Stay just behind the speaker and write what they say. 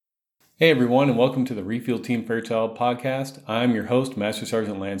Hey everyone, and welcome to the Refuel Team Fairchild podcast. I'm your host, Master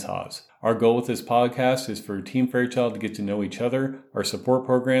Sergeant Lance Haas. Our goal with this podcast is for Team Fairchild to get to know each other, our support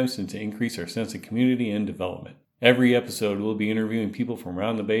programs, and to increase our sense of community and development. Every episode, we'll be interviewing people from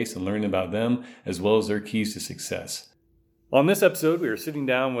around the base and learning about them, as well as their keys to success. On this episode, we are sitting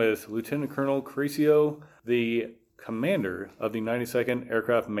down with Lieutenant Colonel Crescio, the commander of the 92nd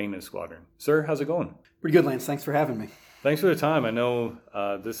Aircraft Maintenance Squadron. Sir, how's it going? Pretty good, Lance. Thanks for having me. Thanks for the time. I know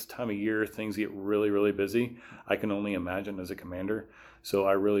this time of year things get really busy. I can only imagine as a commander. So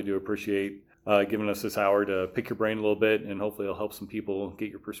I really do appreciate giving us this hour to pick your brain a little bit, and hopefully it'll help some people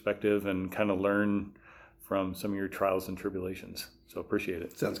get your perspective and kind of learn from some of your trials and tribulations. So appreciate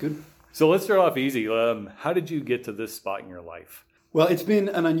it. Sounds good. So let's start off easy. How did you get to this spot in your life? Well, it's been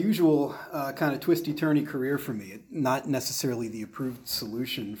an unusual kind of twisty-turny career for me. Not necessarily the approved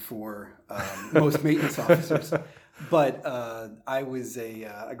solution for most maintenance officers. But I was a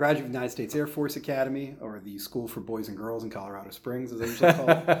graduate of the United States Air Force Academy, or the School for Boys and Girls in Colorado Springs, as they usually call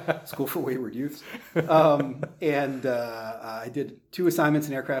it, School for Wayward Youths. I did 2 assignments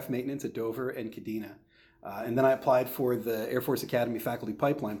in aircraft maintenance at Dover and Kadena. And then I applied for the Air Force Academy Faculty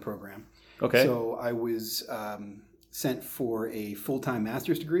Pipeline Program. Okay. So I was sent for a full-time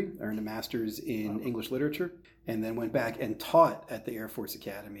master's degree, earned a master's in English literature, and then went back and taught at the Air Force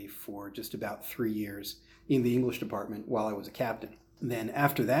Academy for just about 3 years in the English department while I was a captain. And then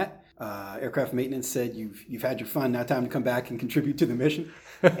after that, aircraft maintenance said, you've had your fun, now time to come back and contribute to the mission.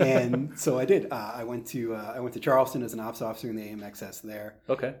 And so I did. I went to Charleston as an ops officer in the AMXS there.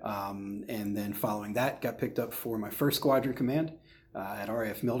 Okay. And then following that, got picked up for my first squadron command. At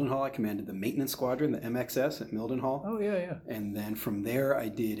RAF Mildenhall, I commanded the maintenance squadron, the MXS at Mildenhall. Oh, yeah. And then from there, I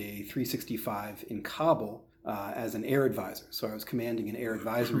did a 365 in Kabul as an air advisor. So I was commanding an air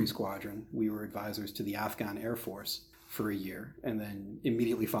advisory squadron. We were advisors to the Afghan Air Force for a year. And then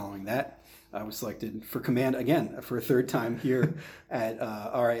immediately following that, I was selected for command again for a third time here at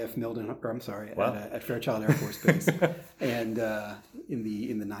RAF at Fairchild Air Force Base and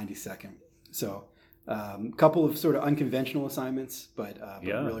in the 92nd. So a couple of sort of unconventional assignments, but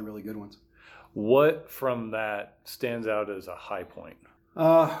really good ones. What from that stands out as a high point?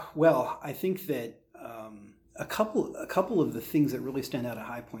 Well, I think that a couple of the things that really stand out at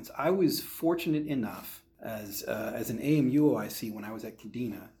high points. I was fortunate enough as an AMU OIC when I was at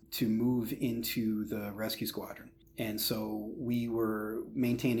Kadena to move into the rescue squadron. And so we were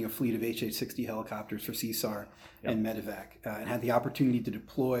maintaining a fleet of HH-60 helicopters for CSAR and Medevac, and had the opportunity to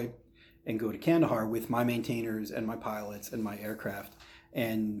deploy and go to Kandahar with my maintainers and my pilots and my aircraft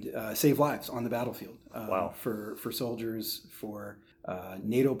and save lives on the battlefield. For soldiers, for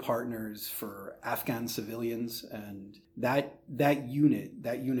NATO partners, for Afghan civilians, and that unit,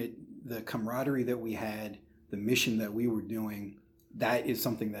 the camaraderie that we had, the mission that we were doing, that is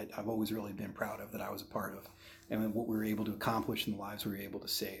something that I've always really been proud of, that I was a part of, and what we were able to accomplish and the lives we were able to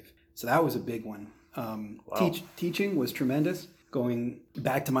save. So that was a big one. Teaching was tremendous. Going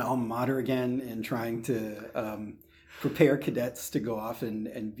back to my alma mater again and trying to prepare cadets to go off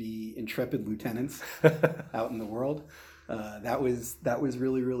and be intrepid lieutenants out in the world. That was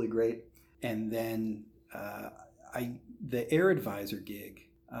really great. And then the air advisor gig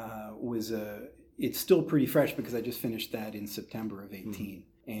it's still pretty fresh because I just finished that in September of 18,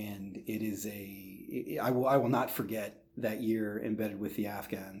 and it is I will not forget that year embedded with the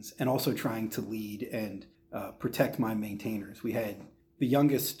Afghans, and also trying to lead and protect my maintainers. We had the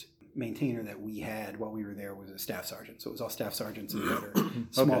youngest maintainer that we had while we were there was a staff sergeant, so it was all staff sergeants and better,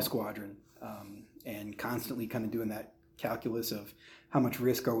 small squadron, and constantly kind of doing that calculus of how much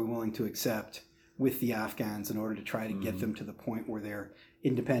risk are we willing to accept with the Afghans in order to try to get them to the point where they're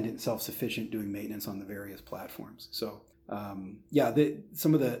independent, self-sufficient, doing maintenance on the various platforms. So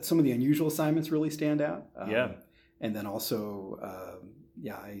some of the unusual assignments really stand out. And then also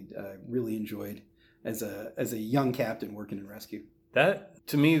I really enjoyed as a young captain working in rescue. That,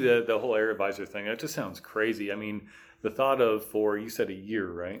 to me, the whole air advisor thing, that just sounds crazy. I mean, the thought of, you said a year,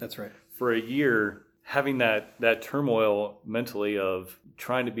 right? That's right. For a year, having that turmoil mentally of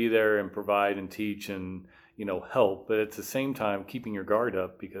trying to be there and provide and teach and, help, but at the same time, keeping your guard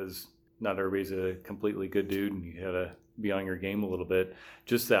up because not everybody's a completely good dude and you got to be on your game a little bit.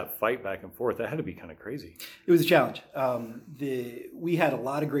 Just that fight back and forth, that had to be kind of crazy. It was a challenge. We had a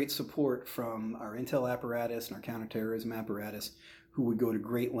lot of great support from our intel apparatus and our counterterrorism apparatus, who would go to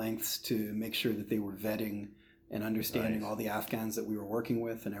great lengths to make sure that they were vetting and understanding all the Afghans that we were working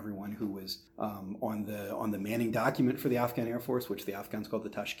with, and everyone who was on the manning document for the Afghan Air Force, which the Afghans called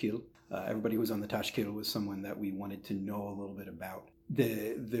the Tashkil. Everybody who was on the Tashkil was someone that we wanted to know a little bit about.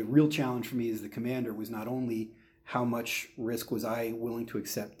 The real challenge for me as the commander was not only how much risk was I willing to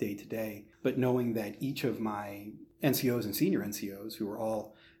accept day to day, but knowing that each of my NCOs and senior NCOs, who were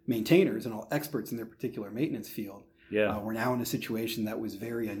all maintainers and all experts in their particular maintenance field, were now in a situation that was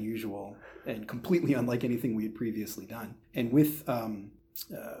very unusual and completely unlike anything we had previously done. And with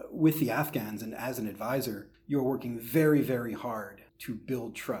the Afghans and as an advisor, you're working very, very hard to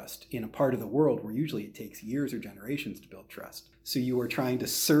build trust in a part of the world where usually it takes years or generations to build trust. So you are trying to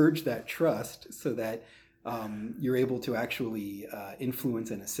surge that trust so that you're able to actually influence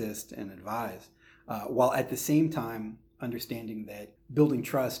and assist and advise, while at the same time understanding that building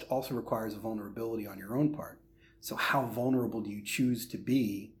trust also requires vulnerability on your own part. So how vulnerable do you choose to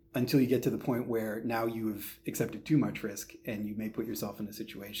be until you get to the point where now you've accepted too much risk and you may put yourself in a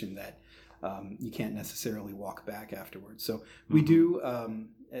situation that you can't necessarily walk back afterwards. So we do,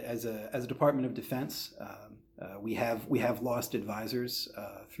 as a Department of Defense, we have lost advisors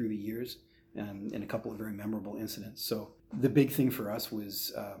through the years in a couple of very memorable incidents. So the big thing for us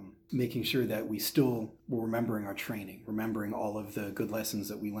was making sure that we still were remembering our training, remembering all of the good lessons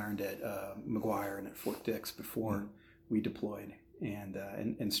that we learned at McGuire and at Fort Dix before we deployed,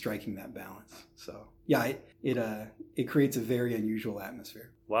 and striking that balance. So yeah, it creates a very unusual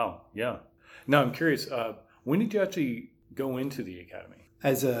atmosphere. Wow. Yeah. Now I'm curious. When did you actually go into the academy?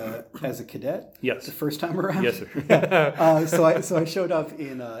 As a cadet? Yes. The first time around? Yes, sir. Yeah. So I showed up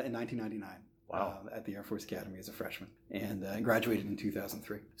in 1999. Wow. At the Air Force Academy as a freshman, and graduated in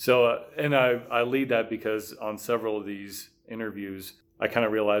 2003. So, and I lead that because on several of these interviews, I kind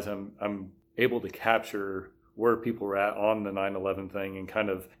of realize I'm able to capture where people were at on the 9/11 thing and kind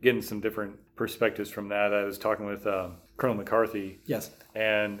of getting some different perspectives from that. I was talking with Colonel McCarthy. Yes.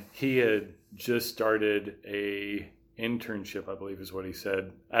 And he had just started a internship, I believe is what he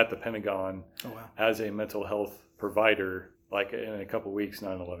said, at the Pentagon. Oh, wow. As a mental health provider. Like in a couple of weeks,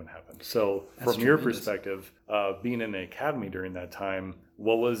 9/11 happened. So That's from your tremendous. perspective, being in the academy during that time,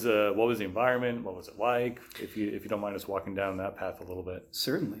 what was the environment? What was it like? If you don't mind us walking down that path a little bit.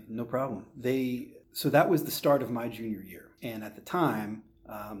 Certainly, no problem. So that was the start of my junior year, and at the time,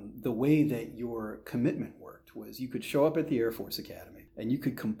 the way that your commitment worked was you could show up at the Air Force Academy and you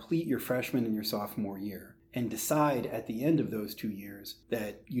could complete your freshman and your sophomore year and decide at the end of those 2 years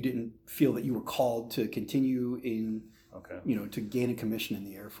that you didn't feel that you were called to continue in. Okay. To gain a commission in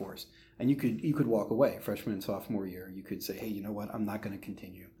the Air Force. And you could walk away freshman and sophomore year. You could say, hey, you know what? I'm not going to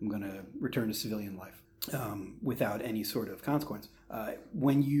continue. I'm going to return to civilian life without any sort of consequence.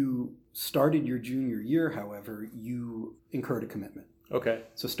 When you started your junior year, however, you incurred a commitment. Okay.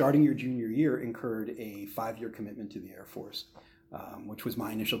 So starting your junior year incurred a 5-year commitment to the Air Force, which was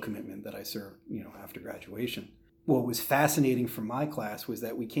my initial commitment that I served, after graduation. What was fascinating for my class was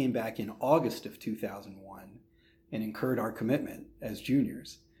that we came back in August of 2001 and incurred our commitment as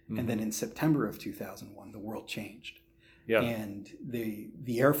juniors. Mm-hmm. And then in September of 2001, the world changed. Yeah. And the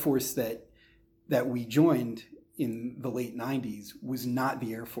Air Force that we joined in the late 90s was not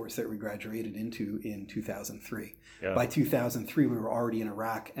the Air Force that we graduated into in 2003. Yeah. By 2003, we were already in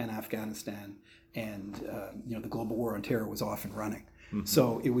Iraq and Afghanistan, and the global war on terror was off and running. Mm-hmm.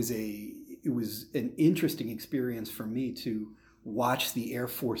 So it was an interesting experience for me to watch the Air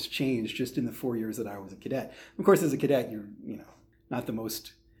Force change just in the 4 years that I was a cadet. Of course, as a cadet, you're not the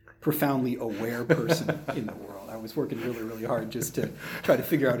most profoundly aware person in the world. I was working really, really hard just to try to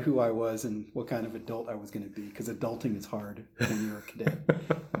figure out who I was and what kind of adult I was going to be, because adulting is hard when you're a cadet.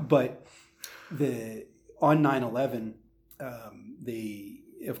 But on 9/11,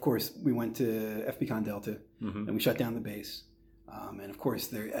 of course, we went to FBCon Delta, mm-hmm. and we shut down the base. And of course,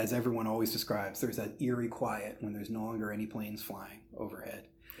 there, as everyone always describes, there's that eerie quiet when there's no longer any planes flying overhead.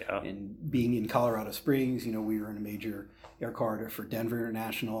 Yeah. And being in Colorado Springs, we were in a major air corridor for Denver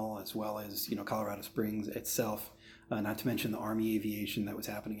International, as well as, Colorado Springs itself, not to mention the Army aviation that was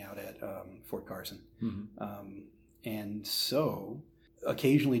happening out at Fort Carson. Mm-hmm. And so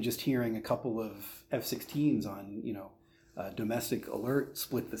occasionally just hearing a couple of F-16s on, domestic alert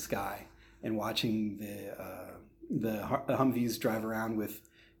split the sky, and watching the Humvees drive around with,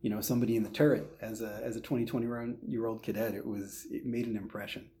 somebody in the turret as a 21-year-old cadet, it made an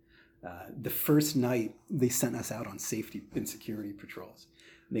impression. The first night they sent us out on safety and security patrols.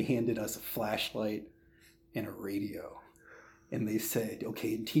 They handed us a flashlight and a radio. And they said,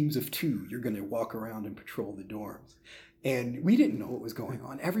 okay, in teams of 2, you're going to walk around and patrol the dorms. And we didn't know what was going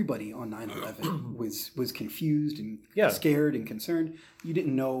on. Everybody on 9/11 was confused and scared and concerned. You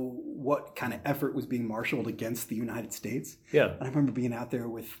didn't know what kind of effort was being marshaled against the United States. Yeah. And I remember being out there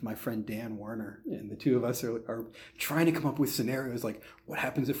with my friend Dan Werner, and the two of us are trying to come up with scenarios like, what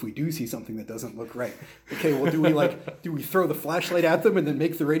happens if we do see something that doesn't look right? Okay, well, do we throw the flashlight at them and then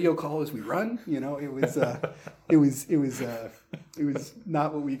make the radio call as we run? It was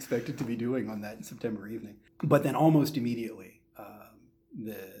not what we expected to be doing on that September evening. But then almost immediately,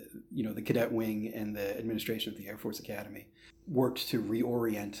 the cadet wing and the administration of the Air Force Academy worked to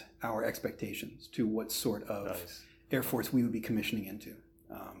reorient our expectations to what sort of Air Force we would be commissioning into,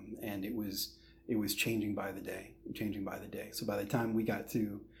 and it was changing by the day. So by the time we got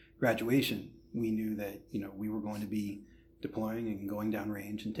to graduation, we knew that we were going to be deploying and going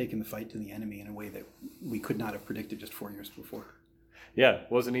downrange and taking the fight to the enemy in a way that we could not have predicted just 4 years before. Yeah,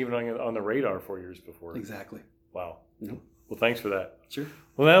 wasn't even on the radar 4 years before. Exactly. Wow. Mm-hmm. Well, thanks for that. Sure.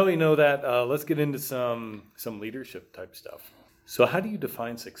 Well, now we know that. Let's get into some leadership type stuff. So how do you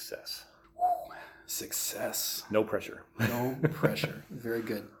define success? Success. No pressure. No pressure. Very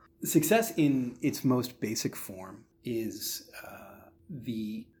good. Success in its most basic form is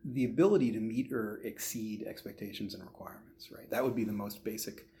the ability to meet or exceed expectations and requirements, right? That would be the most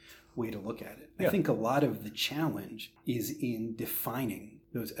basic way to look at it. Yeah. I think a lot of the challenge is in defining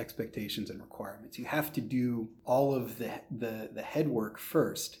those expectations and requirements. You have to do all of the head work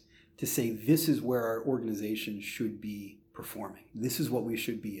first to say this is where our organization should be performing. This is what we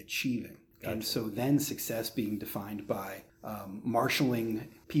should be achieving. Gotcha. And so then success being defined by marshaling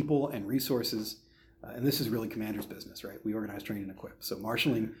people and resources. And this is really commander's business, right? We organize, train, and equip. So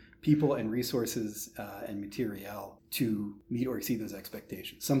marshaling people and resources and materiel to meet or exceed those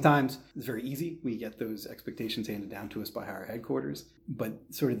expectations. Sometimes it's very easy. We get those expectations handed down to us by higher headquarters. But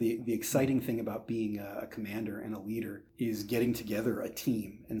sort of the exciting thing about being a commander and a leader is getting together a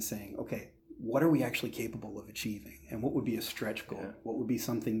team and saying, okay, what are we actually capable of achieving? And what would be a stretch goal? Yeah. What would be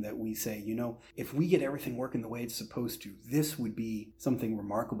something that we say, if we get everything working the way it's supposed to, this would be something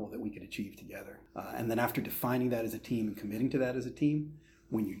remarkable that we could achieve together. And then after defining that as a team and committing to that as a team,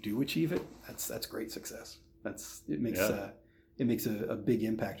 when you do achieve it, that's great success. It makes a big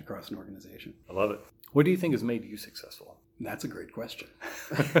impact across an organization. I love it. What do you think has made you successful? That's a great question.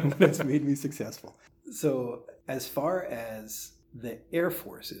 That's made me successful. So as far as the Air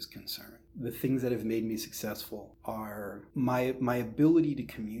Force is concerned, the things that have made me successful are my ability to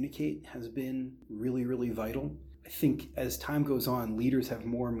communicate has been really, really vital. I think as time goes on, leaders have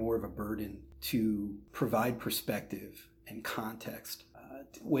more and more of a burden to provide perspective and context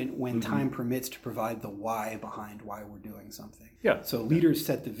when time permits, to provide the why behind why we're doing something. Yeah. So leaders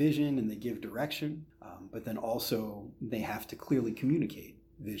set the vision and they give direction, but then also they have to clearly communicate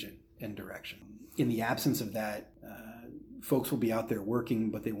vision and direction. In the absence of that, folks will be out there working,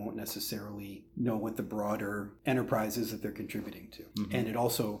 but they won't necessarily know what the broader enterprise is that they're contributing to. Mm-hmm. And it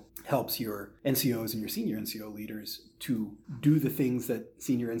also helps your NCOs and your senior NCO leaders to do the things that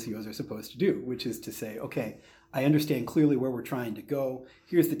senior NCOs are supposed to do, which is to say, okay, I understand clearly where we're trying to go.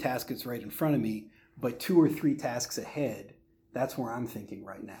 Here's the task that's right in front of me, but 2 or 3 tasks ahead, that's where I'm thinking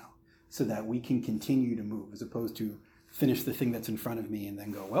right now, so that we can continue to move, as opposed to finish the thing that's in front of me and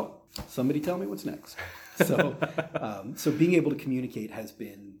then go, well, somebody tell me what's next. So being able to communicate has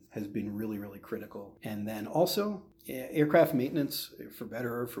been really, really critical. And then also aircraft maintenance, for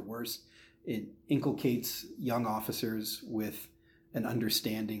better or for worse, it inculcates young officers with an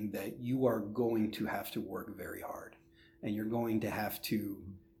understanding that you are going to have to work very hard, and you're going to have to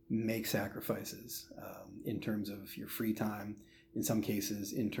make sacrifices in terms of your free time, in some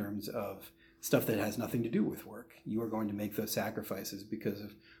cases in terms of stuff that has nothing to do with work. You are going to make those sacrifices because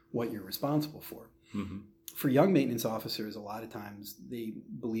of what you're responsible for. Mm-hmm. For young maintenance officers, a lot of times they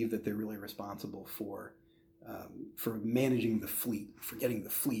believe that they're really responsible for managing the fleet, for getting the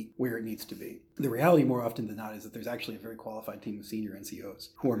fleet where it needs to be. The reality more often than not is that there's actually a very qualified team of senior NCOs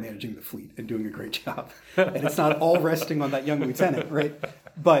who are managing the fleet and doing a great job. And it's not all resting on that young lieutenant, right?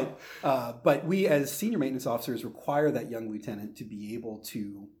 But we as senior maintenance officers require that young lieutenant to be able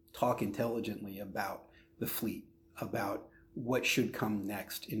to talk intelligently about the fleet, about what should come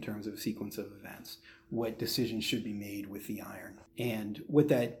next in terms of sequence of events, what decisions should be made with the iron. And what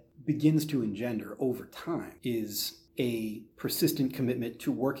that begins to engender over time is a persistent commitment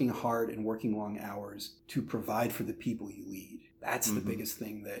to working hard and working long hours to provide for the people you lead. That's the biggest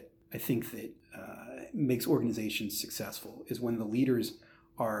thing that I think that makes organizations successful, is when the leaders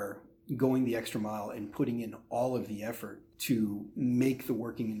are going the extra mile and putting in all of the effort to make the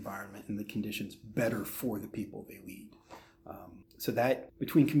working environment and the conditions better for the people they lead. So that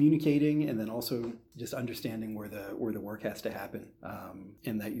between communicating and then also just understanding where the work has to happen,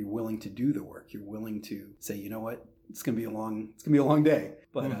 and that you're willing to do the work, you're willing to say, you know what, it's gonna be a long day,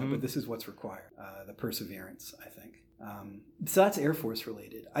 but this is what's required. The perseverance, I think. So that's Air Force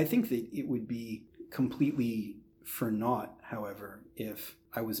related. I think that it would be completely for naught, however, if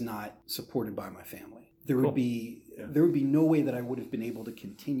I was not supported by my family. There would be no way that I would have been able to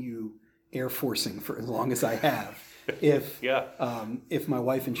continue Air Forcing for as long as I have if my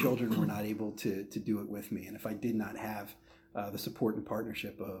wife and children were not able to do it with me, and if I did not have the support and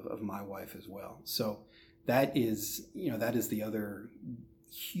partnership of my wife as well. So that is the other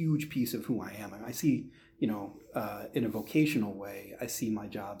huge piece of who I am. I see, in a vocational way, I see my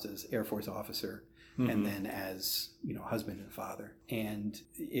jobs as Air Force officer, and then as husband and father. And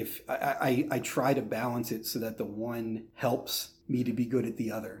if I try to balance it so that the one helps me to be good at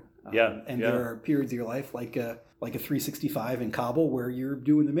the other. There are periods of your life like a 365 in Kabul where you're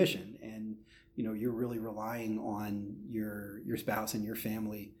doing the mission, and you're really relying on your spouse and your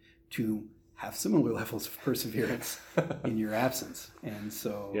family to have similar levels of perseverance in your absence. And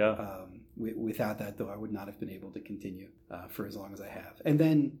so without that, though, I would not have been able to continue for as long as I have. And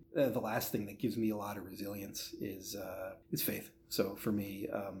then the last thing that gives me a lot of resilience is faith. So for me,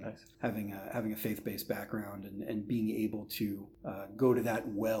 having a faith-based background and being able to go to that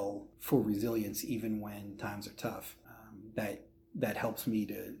well for resilience even when times are tough, that helps me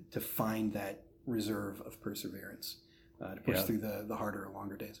to find that reserve of perseverance to push through the harder or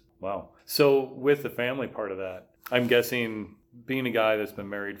longer days. Wow. So with the family part of that, I'm guessing being a guy that's been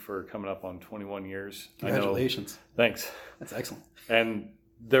married for coming up on 21 years. Congratulations. Thanks. That's excellent. And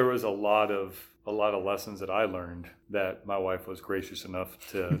there was a lot of lessons that I learned that my wife was gracious enough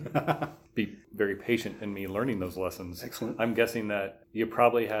to be very patient in me learning those lessons. Excellent. I'm guessing that you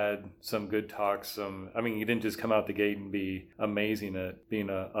probably had some good talks. You didn't just come out the gate and be amazing at being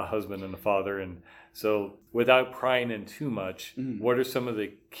a husband and a father. And so without prying in too much, what are some of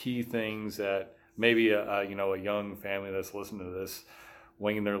the key things that maybe a young family that's listening to this,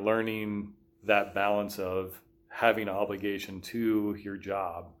 when they're learning that balance of having an obligation to your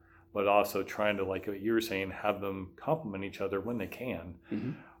job, but also trying to, like what you were saying, have them complement each other when they can.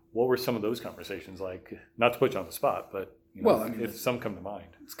 What were some of those conversations like? Not to put you on the spot, but if some come to mind.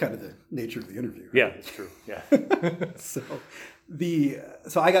 It's kind of the nature of the interview. Right? Yeah, it's true. Yeah.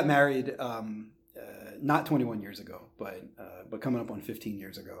 So I got married not 21 years ago, but coming up on 15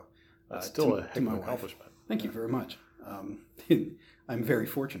 years ago. That's still a heck of an accomplishment. Thank you very much. I'm very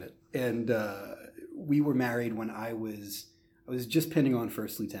fortunate. And we were married when I was just pinning on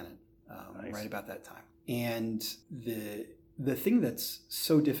first lieutenant, right about that time. And the thing that's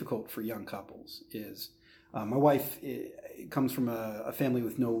so difficult for young couples is my wife comes from a family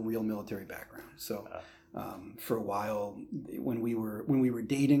with no real military background. So for a while, when we were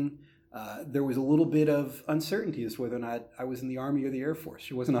dating, there was a little bit of uncertainty as to whether or not I was in the Army or the Air Force.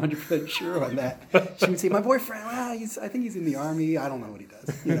 She wasn't 100% sure on that. She would say, "My boyfriend, I think he's in the Army. I don't know what he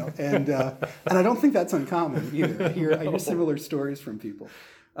does." And I don't think that's uncommon either. I hear similar stories from people.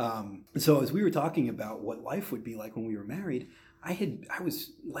 So as we were talking about what life would be like when we were married, I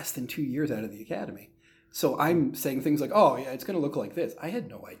was less than 2 years out of the academy. So I'm saying things like, "Oh, yeah, it's going to look like this." I had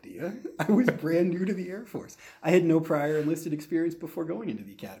no idea. I was brand new to the Air Force. I had no prior enlisted experience before going into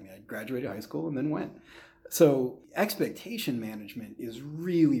the academy. I graduated high school and then went. So expectation management is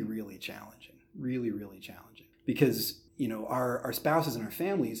really, really challenging. Really, really challenging. Because, our spouses and our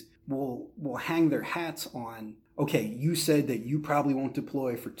families will hang their hats on, okay, you said that you probably won't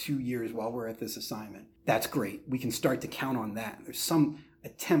deploy for 2 years while we're at this assignment. That's great. We can start to count on that. There's some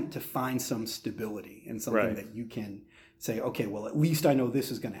attempt to find some stability in something that you can say, okay, well, at least I know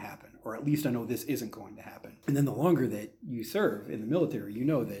this is going to happen, or at least I know this isn't going to happen. And then the longer that you serve in the military, you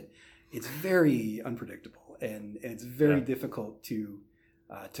know that it's very unpredictable and it's very difficult to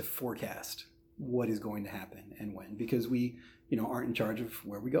forecast what is going to happen and when, because we, aren't in charge of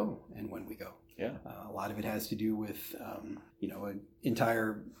where we go and when we go. Yeah. A lot of it has to do with, an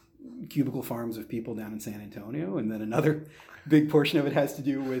entire cubicle farms of people down in San Antonio, and then another big portion of it has to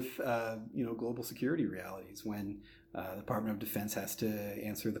do with global security realities when the Department of Defense has to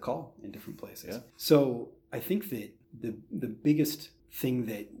answer the call in different places. So I think that the biggest thing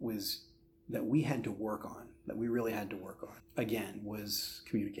that we had to work on, that we really had to work on, again, was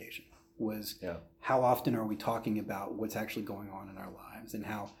communication. How often are we talking about what's actually going on in our lives, and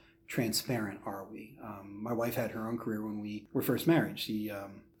how transparent are we? My wife had her own career when we were first married. She'd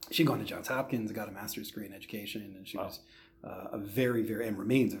gone to Johns Hopkins, got a master's degree in education, and she was a very, very, and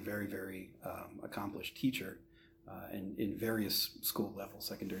remains a very, very accomplished teacher. and in various school levels,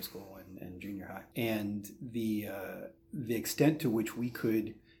 secondary school and junior high. And the extent to which we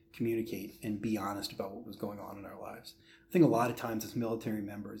could communicate and be honest about what was going on in our lives. I think a lot of times as military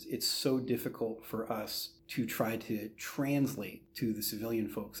members, it's so difficult for us to try to translate to the civilian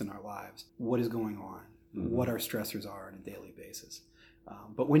folks in our lives what is going on, what our stressors are on a daily basis.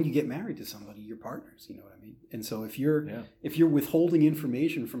 But when you get married to somebody, you're partners, you know what I mean? And so if you're withholding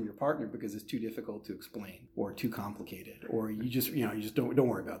information from your partner because it's too difficult to explain or too complicated, or you just don't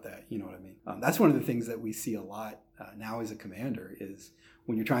worry about that, you know what I mean? That's one of the things that we see a lot now as a commander is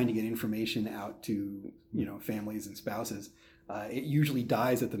when you're trying to get information out to, families and spouses, it usually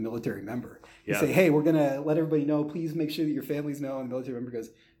dies at the military member. You say, hey, we're going to let everybody know, please make sure that your families know. And the military member goes,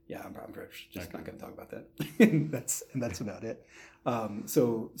 yeah, I'm just not going to talk about that. and that's about it.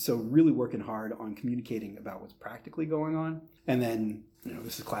 So really working hard on communicating about what's practically going on. And then,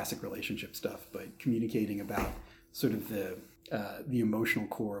 this is classic relationship stuff, but communicating about sort of the emotional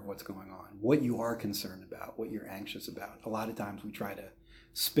core of what's going on, what you are concerned about, what you're anxious about. A lot of times we try to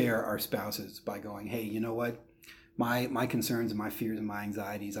spare our spouses by going, hey, you know what? My concerns and my fears and my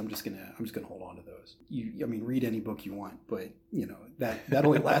anxieties, I'm just gonna hold on to those. Read any book you want, but that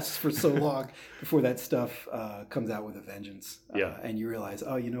only lasts for so long before that stuff comes out with a vengeance. And you realize,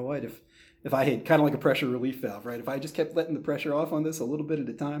 oh, you know what? If I had kind of like a pressure relief valve, right? If I just kept letting the pressure off on this a little bit at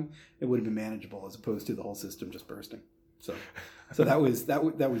a time, it would have been manageable as opposed to the whole system just bursting. So that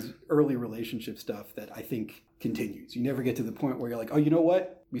was early relationship stuff that I think continues. You never get to the point where you're like, oh, you know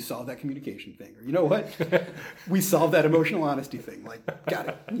what? We solved that communication thing. Or you know what? We solved that emotional honesty thing. Like, got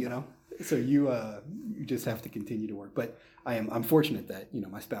it, So you just have to continue to work. But I'm fortunate that,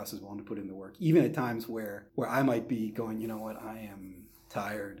 my spouse is willing to put in the work. Even at times where I might be going, you know what? I am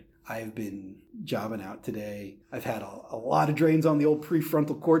tired. I've been jobbing out today. I've had a lot of drains on the old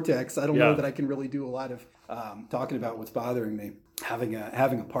prefrontal cortex. I don't know that I can really do a lot of talking about what's bothering me. Having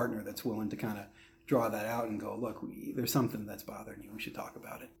a partner that's willing to kind of draw that out and go, look, there's something that's bothering you. We should talk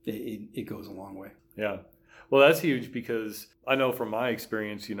about it. It goes a long way. Yeah. Well, that's huge because I know from my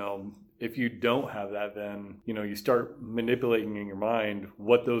experience, if you don't have that, then, you start manipulating in your mind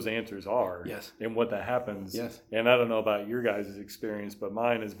what those answers are and what that happens. Yes. And I don't know about your guys' experience, but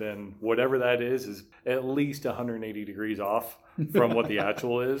mine has been whatever that is at least 180 degrees off from what the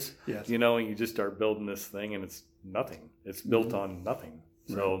actual is. Yes. And you just start building this thing and it's nothing. It's built on nothing.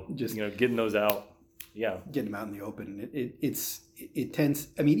 So, just getting those out. Yeah. Getting them out in the open. It tends,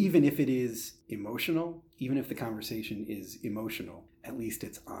 even if it is emotional, even if the conversation is emotional, at least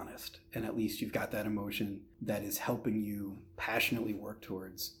it's honest. And at least you've got that emotion that is helping you passionately work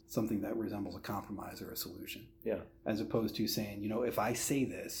towards something that resembles a compromise or a solution. Yeah. As opposed to saying, if I say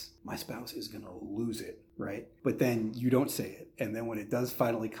this, my spouse is going to lose it, right? But then you don't say it. And then when it does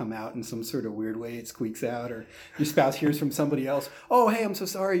finally come out in some sort of weird way, it squeaks out, or your spouse hears from somebody else, oh, hey, I'm so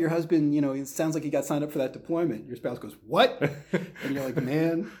sorry. Your husband, it sounds like he got signed up for that deployment. Your spouse goes, what? And you're like,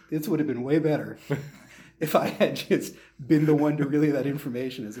 man, this would have been way better if I had just been the one to relay that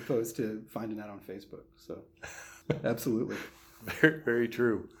information as opposed to finding out on Facebook. So absolutely. Very, very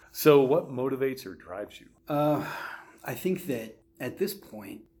true. So what motivates or drives you? I think that at this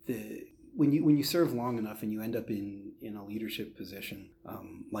point, when you serve long enough and you end up in a leadership position,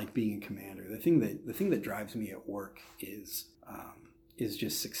 like being a commander, the thing that drives me at work is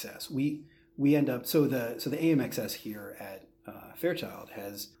just success. We end up, so the AMXS here at Fairchild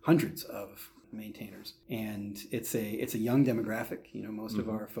has hundreds of maintainers, and it's a young demographic. Most of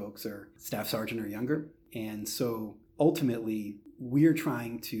our folks are staff sergeant or younger, and so ultimately we're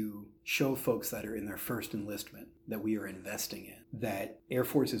trying to show folks that are in their first enlistment that we are investing in, that Air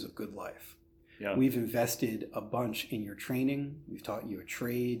Force is a good life. Yeah. We've invested a bunch in your training. We've taught you a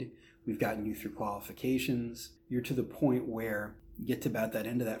trade. We've gotten you through qualifications. You're to the point where you get to about that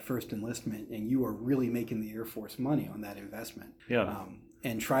end of that first enlistment and you are really making the Air Force money on that investment. Yeah.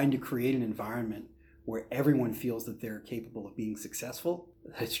 And trying to create an environment where everyone feels that they're capable of being successful,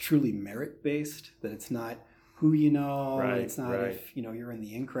 that it's truly merit-based, that it's not who you know, it's not if you're in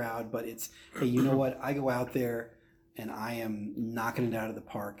the in crowd, but it's, hey, you know what, I go out there and I am knocking it out of the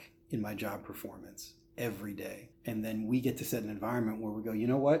park in my job performance every day. And then we get to set an environment where we go, you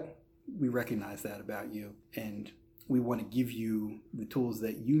know what, we recognize that about you and we want to give you the tools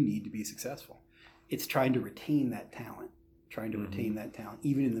that you need to be successful. It's trying to retain that talent.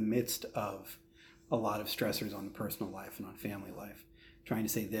 Even in the midst of a lot of stressors on the personal life and on family life, trying to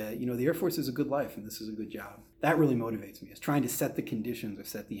say that, the Air Force is a good life and this is a good job. That really motivates me. It's trying to set the conditions or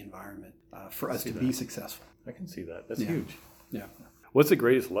set the environment for us to be successful. I can see that. That's huge. Yeah. What's the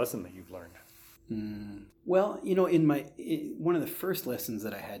greatest lesson that you've learned? Well, in one of the first lessons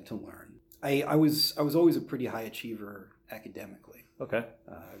that I had to learn I was always a pretty high achiever academically. Okay.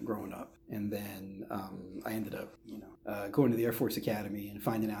 Growing up, and then I ended up, going to the Air Force Academy and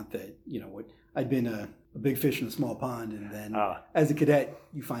finding out that what I'd been a big fish in a small pond, and then as a cadet,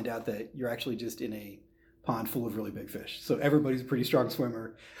 you find out that you're actually just in a pond full of really big fish. So everybody's a pretty strong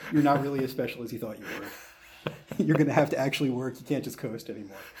swimmer. You're not really as special as you thought you were. You're going to have to actually work. You can't just coast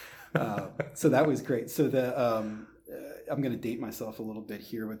anymore. So that was great. So I'm going to date myself a little bit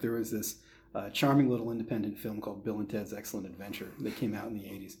here, but there was this charming little independent film called Bill and Ted's Excellent Adventure that came out in the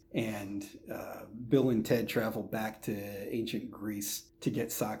 80s. And Bill and Ted travel back to ancient Greece to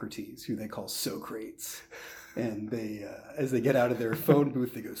get Socrates, who they call Socrates. And they, as they get out of their phone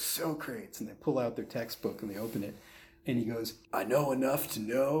booth, they go, Socrates, and they pull out their textbook and they open it. And he goes, I know enough to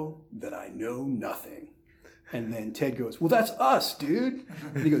know that I know nothing. And then Ted goes, well, that's us, dude.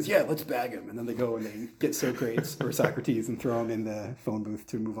 And he goes, yeah, let's bag him. And then they go and they get Socrates or Socrates and throw him in the phone booth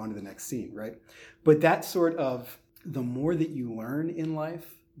to move on to the next scene, right? But that sort of, the more that you learn in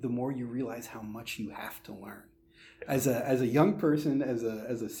life, the more you realize how much you have to learn. As a young person, as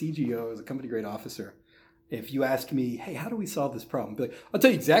a CGO, as a company grade officer, if you ask me, hey, how do we solve this problem? I'd be like, I'll tell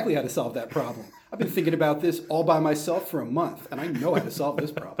you exactly how to solve that problem. I've been thinking about this all by myself for a month, and I know how to solve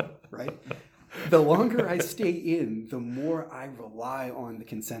this problem, right? The longer I stay in, the more I rely on the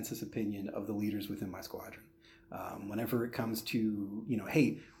consensus opinion of the leaders within my squadron. Whenever it comes to,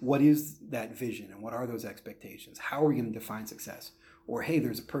 hey, what is that vision and what are those expectations? How are we going to define success? Or, hey,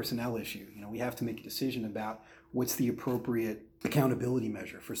 there's a personnel issue. We have to make a decision about what's the appropriate accountability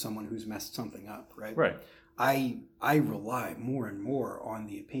measure for someone who's messed something up, right? Right. I rely more and more on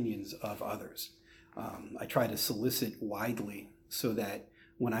the opinions of others. I try to solicit widely so that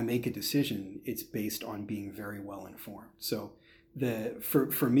when I make a decision, it's based on being very well informed. So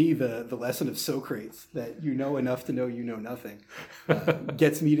for me, the lesson of Socrates, that you know enough to know you know nothing,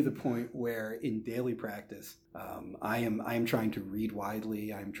 gets me to the point where in daily practice, I am trying to read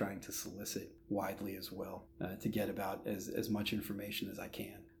widely. I'm trying to solicit widely as well to get about as much information as I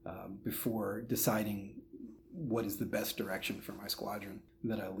can before deciding what is the best direction for my squadron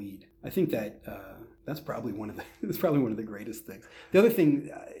that I lead. I think that that's probably one of the greatest things. The other thing,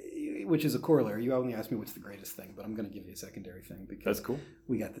 which is a corollary, you only asked me what's the greatest thing, but I'm going to give you a secondary thing because that's cool.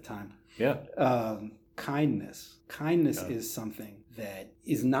 We got the time. Yeah. Kindness is something that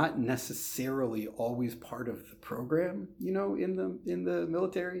is not necessarily always part of the program, in the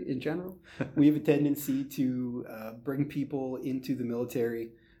military in general. We have a tendency to bring people into the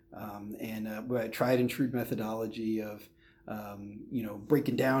military and tried and true methodology of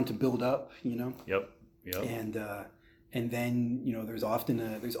breaking down to build up, Yep. And then there's often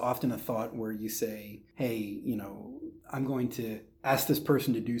a thought where you say, hey, I'm going to ask this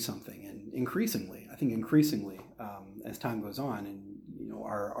person to do something, and increasingly as time goes on, and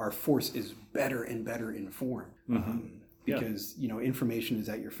our force is better and better informed. Because information is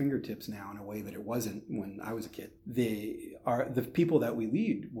at your fingertips now in a way that it wasn't when I was a kid. The people that we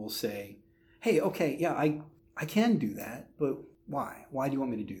lead will say, hey, okay, yeah, I can do that, but why? Why do you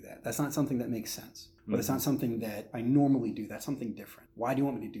want me to do that? That's not something that makes sense. But it's not something that I normally do. That's something different. Why do you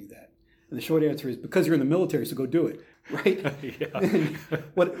want me to do that? And the short answer is because you're in the military, so go do it, right?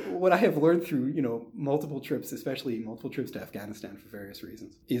 What I have learned through, multiple trips, especially multiple trips to Afghanistan for various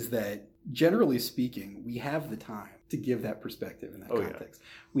reasons, is that generally speaking, we have the time to give that perspective in that context. Yeah.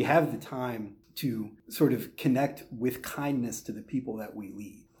 We have the time to sort of connect with kindness to the people that we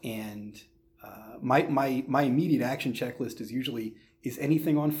lead. And my immediate action checklist is usually, is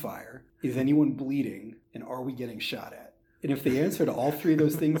anything on fire? Is anyone bleeding? And are we getting shot at? And if the answer to all three of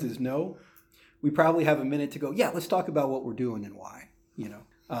those things is no, we probably have a minute to go, let's talk about what we're doing and why,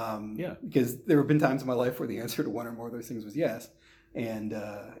 because there have been times in my life where the answer to one or more of those things was yes. And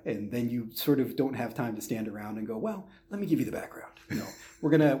then you sort of don't have time to stand around and go, well, let me give you the background.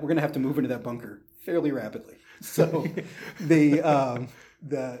 We're gonna have to move into that bunker fairly rapidly. So the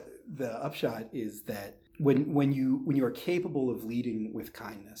upshot is that when you are capable of leading with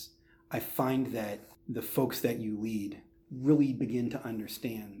kindness, I find that the folks that you lead really begin to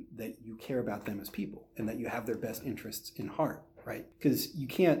understand that you care about them as people and that you have their best interests in heart, right? Because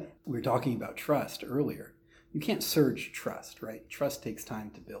we were talking about trust earlier. You can't surge trust, right? Trust takes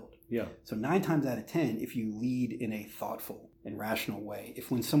time to build. Yeah. So 9 times out of 10, if you lead in a thoughtful and rational way,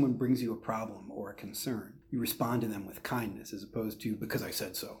 if when someone brings you a problem or a concern, you respond to them with kindness as opposed to because I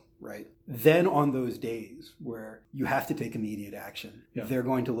said so, right? Then on those days where you have to take immediate action, they're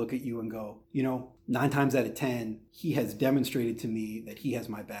going to look at you and go, 9 times out of 10, he has demonstrated to me that he has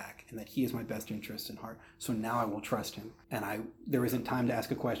my back and that he has my best interest in heart. So now I will trust him. And there isn't time to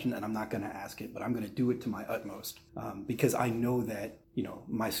ask a question, and I'm not going to ask it, but I'm going to do it to my utmost because I know that,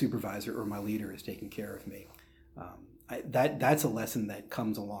 my supervisor or my leader is taking care of me. That's a lesson that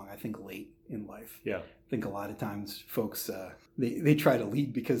comes along, I think, late in life. Yeah. I think a lot of times folks, they try to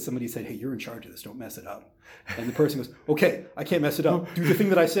lead because somebody said, hey, you're in charge of this, don't mess it up. And the person goes, okay, I can't mess it up. Do the thing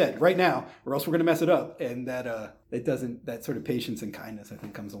that I said right now, or else we're going to mess it up. And that sort of patience and kindness, I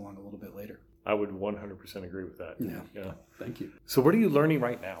think, comes along a little bit later. I would 100% agree with that. Yeah. Thank you. So what are you learning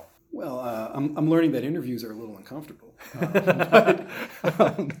right now? Well, I'm learning that interviews are a little uncomfortable. But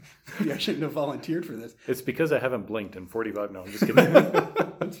maybe I shouldn't have volunteered for this. It's because I haven't blinked in 45. No, I'm just kidding.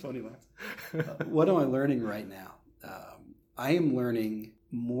 That's funny, Lance. What am I learning right now? I am learning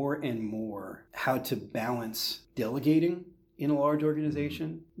more and more how to balance delegating in a large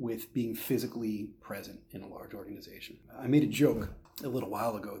organization with being physically present in a large organization. I made a joke a little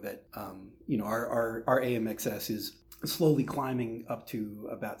while ago that our AMXS is slowly climbing up to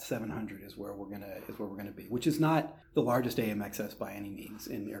about 700 is where we're gonna be, which is not the largest AMXS by any means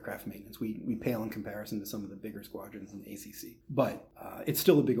in aircraft maintenance. We pale in comparison to some of the bigger squadrons in the ACC, but it's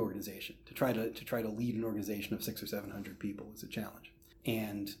still a big organization. To try to lead an organization of 600 or 700 people is a challenge.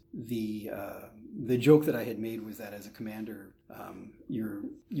 And the joke that I had made was that as a commander,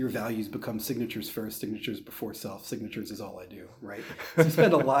 your values become signatures first, signatures before self. Signatures is all I do, right? So you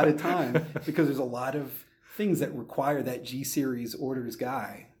spend a lot of time because there's a lot of things that require that G series orders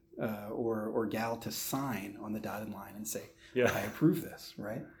guy or gal to sign on the dotted line and say, I approve this,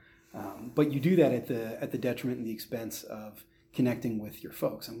 right? But you do that at the detriment and the expense of connecting with your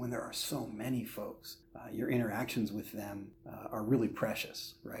folks. And when there are so many folks, your interactions with them are really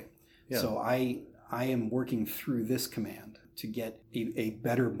precious, right? Yeah. So I am working through this command to get a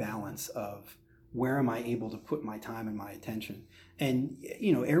better balance of where am I able to put my time and my attention. And,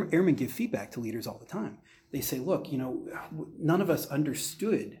 airmen give feedback to leaders all the time. They say, look, none of us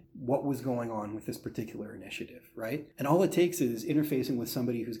understood what was going on with this particular initiative, right? And all it takes is interfacing with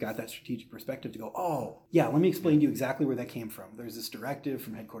somebody who's got that strategic perspective to go, oh, yeah, let me explain to you exactly where that came from. There's this directive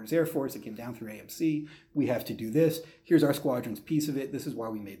from Headquarters Air Force that came down through AMC. We have to do this. Here's our squadron's piece of it. This is why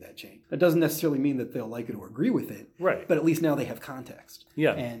we made that change. That doesn't necessarily mean that they'll like it or agree with it, right? But at least now they have context.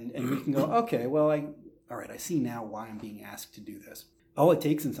 Yeah. And we can go, okay, well, all right, I see now why I'm being asked to do this. All it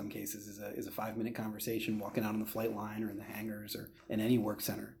takes in some cases is a 5-minute conversation walking out on the flight line or in the hangars or in any work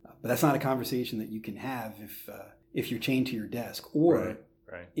center. But that's not a conversation that you can have if you're chained to your desk or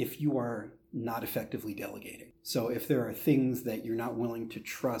if you are not effectively delegating. So if there are things that you're not willing to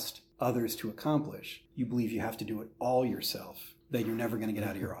trust others to accomplish, you believe you have to do it all yourself, that you're never going to get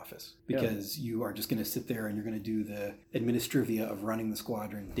out of your office because you are just going to sit there and you're going to do the administrivia of running the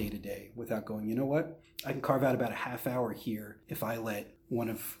squadron day to day without going, you know what? I can carve out about a half hour here if I let one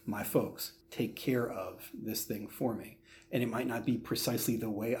of my folks take care of this thing for me. And it might not be precisely the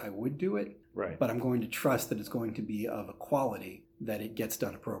way I would do it, but I'm going to trust that it's going to be of a quality that it gets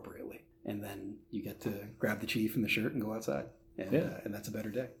done appropriately. And then you get to grab the chief in the shirt and go outside. And that's a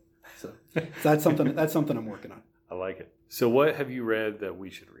better day. So that's something I'm working on. I like it. So what have you read that we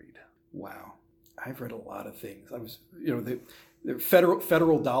should read? Wow. I've read a lot of things. I was, the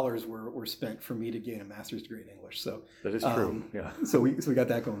federal dollars were spent for me to gain a master's degree in English. So that is true. So we got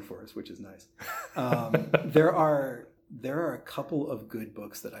that going for us, which is nice. There are a couple of good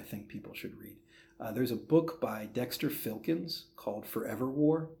books that I think people should read. There's a book by Dexter Filkins called Forever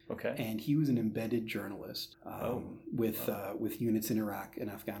War. Okay. And he was an embedded journalist with units in Iraq and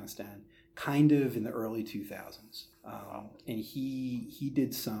Afghanistan, kind of in the early 2000s. And he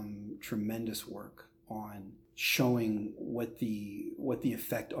did some tremendous work on showing what the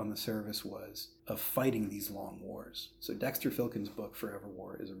effect on the service was of fighting these long wars. So Dexter Filkins' book Forever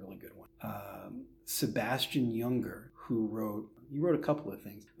War is a really good one. Sebastian Junger, who wrote a couple of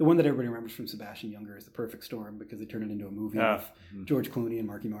things. The one that everybody remembers from Sebastian Junger is The Perfect Storm because they turned it into a movie with George Clooney and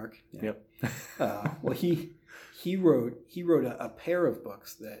Marky Mark. Yeah. Yep. Well, he wrote a pair of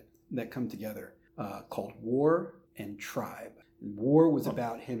books that come together called War and Tribe. War was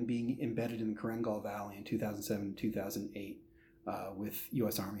about him being embedded in the Korengal Valley in 2007 and 2008 with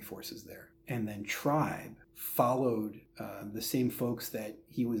U.S. Army forces there. And then Tribe followed the same folks that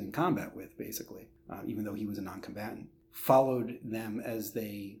he was in combat with, basically, even though he was a non-combatant, followed them as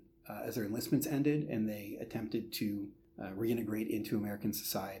their enlistments ended and they attempted to reintegrate into American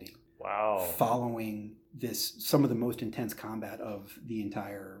society. Wow. Following some of the most intense combat of the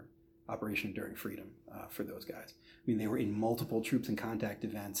entire Operation Enduring Freedom for those guys. I mean, they were in multiple troops and contact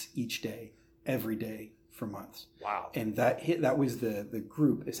events each day, every day for months. Wow. And that was the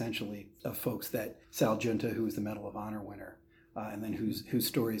group, essentially, of folks that Sal Giunta, who was the Medal of Honor winner, and then whose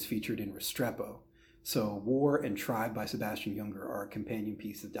story is featured in Restrepo. So War and Tribe by Sebastian Junger are a companion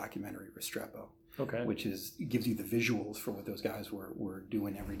piece of documentary Restrepo. Okay. Which gives you the visuals for what those guys were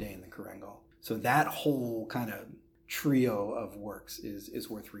doing every day in the Korengal. So that whole kind of trio of works is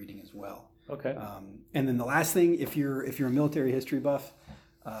worth reading as well. Okay. And then the last thing, if you're a military history buff,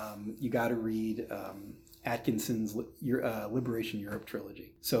 you got to read Atkinson's Liberation Europe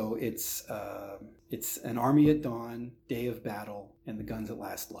trilogy. So it's An Army at Dawn, Day of Battle, and The Guns at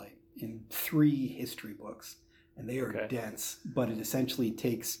Last Light in 3 history books, and they are dense. But it essentially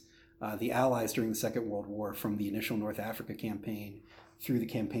takes the Allies during the Second World War from the initial North Africa campaign through the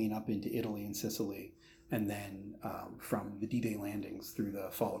campaign up into Italy and Sicily, and then from the D-Day landings through the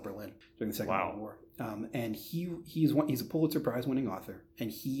fall of Berlin during the Second World War. And he's a Pulitzer Prize winning author,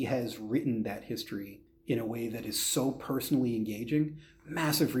 and he has written that history in a way that is so personally engaging.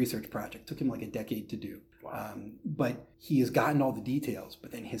 Massive research project. Took him like a decade to do. Wow. But he has gotten all the details,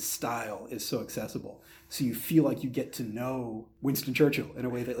 but then his style is so accessible. So you feel like you get to know Winston Churchill in a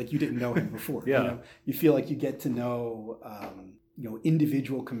way that like you didn't know him before. Yeah. You feel like you get to know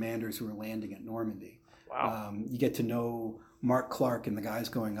individual commanders who are landing at Normandy. Wow. You get to know Mark Clark and the guys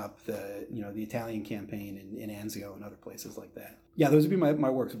going up the Italian campaign in Anzio and other places like that. Yeah, those would be my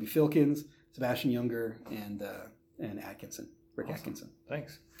works. Would be Filkins, Sebastian Junger, and Atkinson, Rick Atkinson.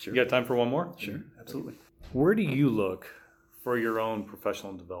 Thanks. Sure. You got time for one more? Sure, absolutely. Where do you look for your own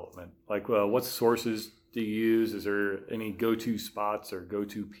professional development? Like, what sources do you use? Is there any go-to spots or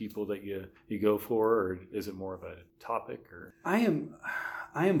go-to people that you go for, or is it more of a topic? Or I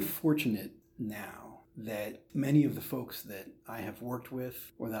am fortunate now that many of the folks that I have worked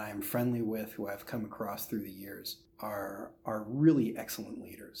with or that I am friendly with, who I've come across through the years, are really excellent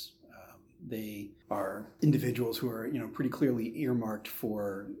leaders. They are individuals who are, pretty clearly earmarked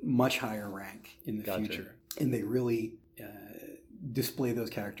for much higher rank in the future, and they really display those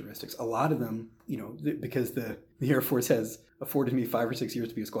characteristics. A lot of them, because the Air Force has afforded me 5 or 6 years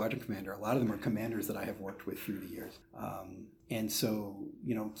to be a squadron commander. A lot of them are commanders that I have worked with through the years, and so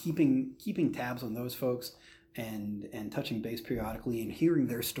keeping tabs on those folks and touching base periodically and hearing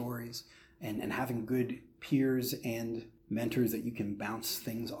their stories and having good peers and mentors that you can bounce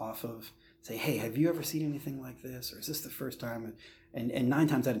things off of. Say, hey, have you ever seen anything like this? Or is this the first time? And 9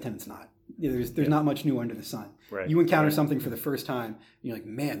 times out of 10, it's not. There's not much new under the sun. Right. You encounter something for the first time, and you're like,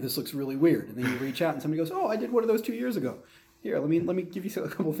 man, this looks really weird. And then you reach out and somebody goes, oh, I did one of those 2 years ago. Here, let me give you a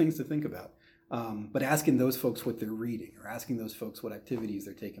couple things to think about. But asking those folks what they're reading or asking those folks what activities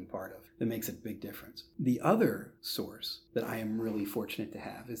they're taking part of, that makes a big difference. The other source that I am really fortunate to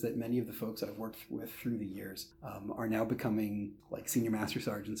have is that many of the folks I've worked with through the years are now becoming like senior master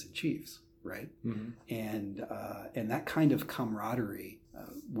sergeants and chiefs. Right. Mm-hmm. And that kind of camaraderie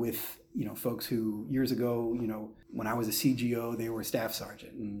with, folks who years ago, when I was a CGO, they were a staff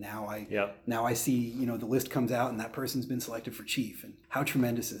sergeant. And now I see, the list comes out and that person's been selected for chief. And how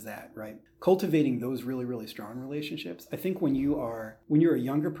tremendous is that? Right. Cultivating those really, really strong relationships. I think when you're a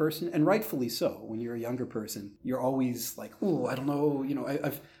younger person, and rightfully so, when you're a younger person, you're always like, oh, I don't know,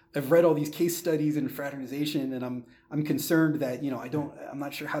 I've read all these case studies in fraternization, and I'm concerned that I'm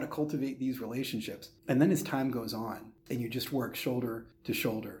not sure how to cultivate these relationships. And then as time goes on, and you just work shoulder to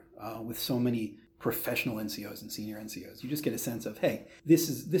shoulder with so many professional NCOs and senior NCOs, you just get a sense of, hey, this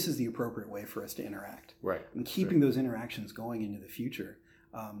is the appropriate way for us to interact. Right. And keeping those interactions going into the future.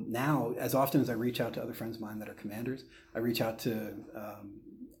 Now, as often as I reach out to other friends of mine that are commanders, I reach out to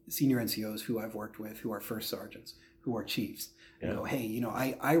senior NCOs who I've worked with, who are first sergeants, who are chiefs. And go, hey,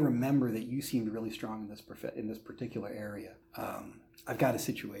 I remember that you seemed really strong in this particular area. I've got a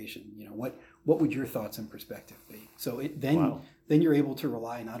situation. What would your thoughts and perspective be? So then you're able to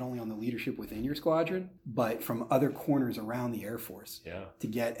rely not only on the leadership within your squadron, but from other corners around the Air Force to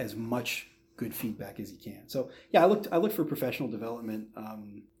get as much good feedback as you can. So I looked for professional development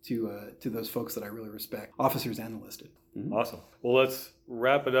to those folks that I really respect, officers and enlisted. Mm-hmm. Awesome. Well, let's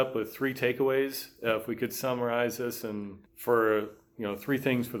wrap it up with 3 takeaways. If we could summarize this, and for 3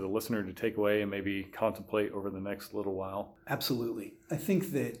 things for the listener to take away and maybe contemplate over the next little while. Absolutely. I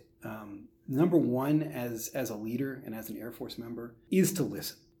think that number one, as a leader and as an Air Force member, is to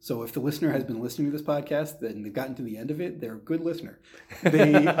listen. So if the listener has been listening to this podcast, then they've gotten to the end of it, they're a good listener.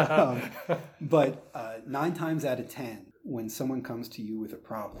 But 9 times out of 10, when someone comes to you with a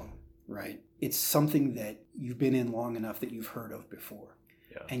problem, right, it's something that you've been in long enough that you've heard of before.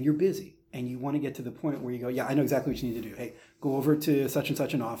 and you're busy. And you want to get to the point where you go, yeah, I know exactly what you need to do. Hey, go over to such and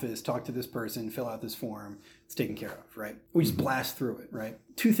such an office, talk to this person, fill out this form. It's taken care of, right? We just blast through it, right?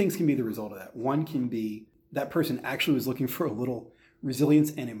 Two things can be the result of that. One can be that person actually was looking for a little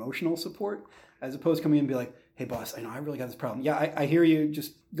resilience and emotional support, as opposed to coming in and be like, hey, boss, I know I really got this problem. Yeah, I hear you.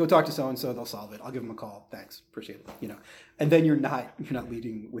 Just go talk to so-and-so. They'll solve it. I'll give them a call. Thanks. Appreciate it. And then you're not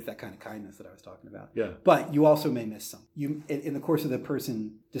leading with that kind of kindness that I was talking about. Yeah. But you also may miss some. In the course of the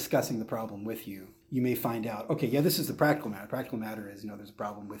person discussing the problem with you, you may find out, okay, yeah, this is the practical matter. Practical matter is, there's a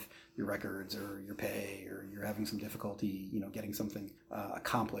problem with your records or your pay, or you're having some difficulty, getting something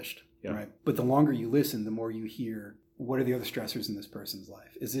accomplished. Yeah. Right. But the longer you listen, the more you hear, what are the other stressors in this person's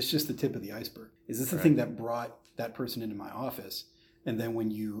life? Is this just the tip of the iceberg? Is this the thing that brought that person into my office? And then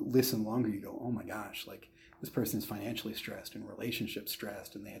when you listen longer, you go, oh my gosh, like this person is financially stressed and relationship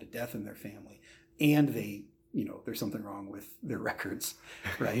stressed, and they had a death in their family, and they, there's something wrong with their records,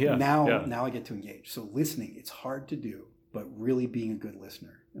 right? Now I get to engage. So listening, it's hard to do, but really being a good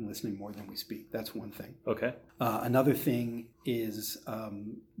listener and listening more than we speak. That's one thing. Okay. Another thing is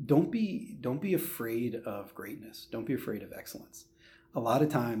don't be afraid of greatness. Don't be afraid of excellence. A lot of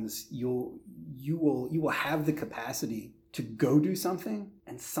times you will have the capacity to go do something,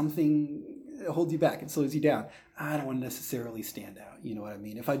 and something holds you back. It slows you down. I don't want to necessarily stand out. You know what I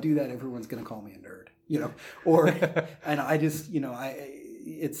mean? If I do that, everyone's going to call me a nerd. And I just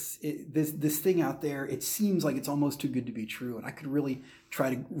this thing out there, it seems like it's almost too good to be true, and I could really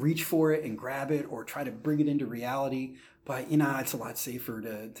try to reach for it and grab it, or try to bring it into reality, but it's a lot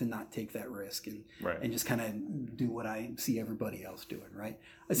safer to not take that risk and just kind of do what I see everybody else doing, right?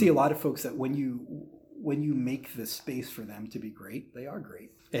 I see a lot of folks that when you make the space for them to be great, they are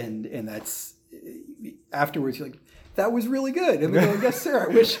great, and that's afterwards you're like, that was really good, and they go, yes sir,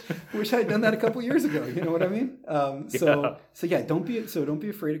 I wish I had done that a couple years ago. You know what I mean? Don't be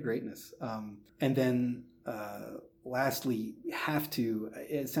afraid of greatness. And then lastly,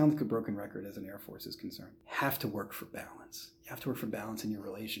 it sounds like a broken record as an Air Force is concerned, have to work for balance. You have to work for balance in your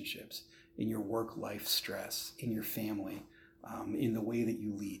relationships, in your work-life stress, in your family, in the way that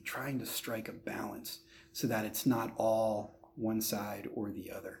you lead, trying to strike a balance so that it's not all one side or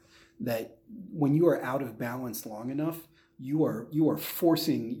the other. That when you are out of balance long enough, you are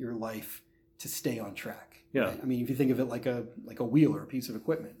forcing your life to stay on track. Yeah. Right? I mean, if you think of it like a wheel or a piece of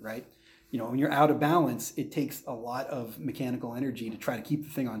equipment, right? When you're out of balance, it takes a lot of mechanical energy to try to keep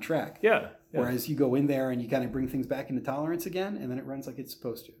the thing on track. Yeah. Whereas you go in there and you kind of bring things back into tolerance again, and then it runs like it's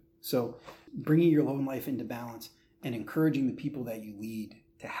supposed to. So bringing your own life into balance and encouraging the people that you lead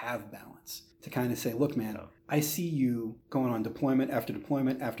to have balance, to kind of say, look, man, I see you going on deployment after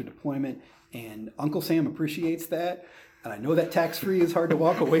deployment after deployment, and Uncle Sam appreciates that. And I know that tax-free is hard to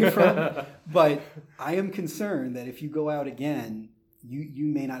walk away from, but I am concerned that if you go out again, you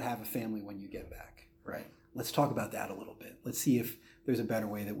may not have a family when you get back, right? Let's talk about that a little bit. Let's see if there's a better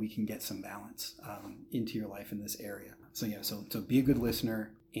way that we can get some balance into your life in this area. So be a good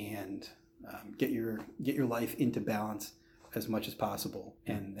listener and get your life into balance as much as possible.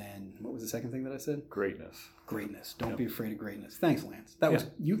 And then what was the second thing that I said? Greatness. Don't be afraid of greatness. Thanks, Lance. That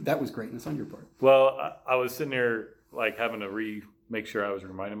was greatness on your part. Well, I was sitting there like having to make sure I was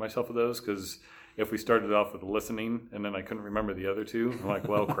reminding myself of those, because if we started off with listening and then I couldn't remember the other two, I'm like,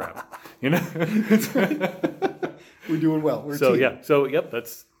 well, crap. That's right. We're doing well. We're a team.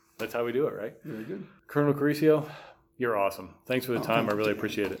 That's how we do it, right? Very good. Colonel Caricio, you're awesome. Thanks for the time. I really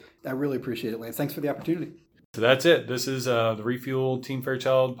appreciate it. I really appreciate it, Lance. Thanks for the opportunity. So that's it. This is the Refuel Team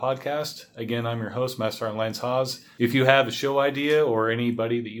Fairchild podcast. Again, I'm your host, Master Sergeant Lance Haas. If you have a show idea or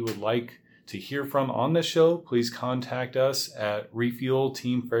anybody that you would like to hear from on this show, please contact us at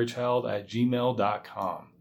refuelteamfairchild@gmail.com.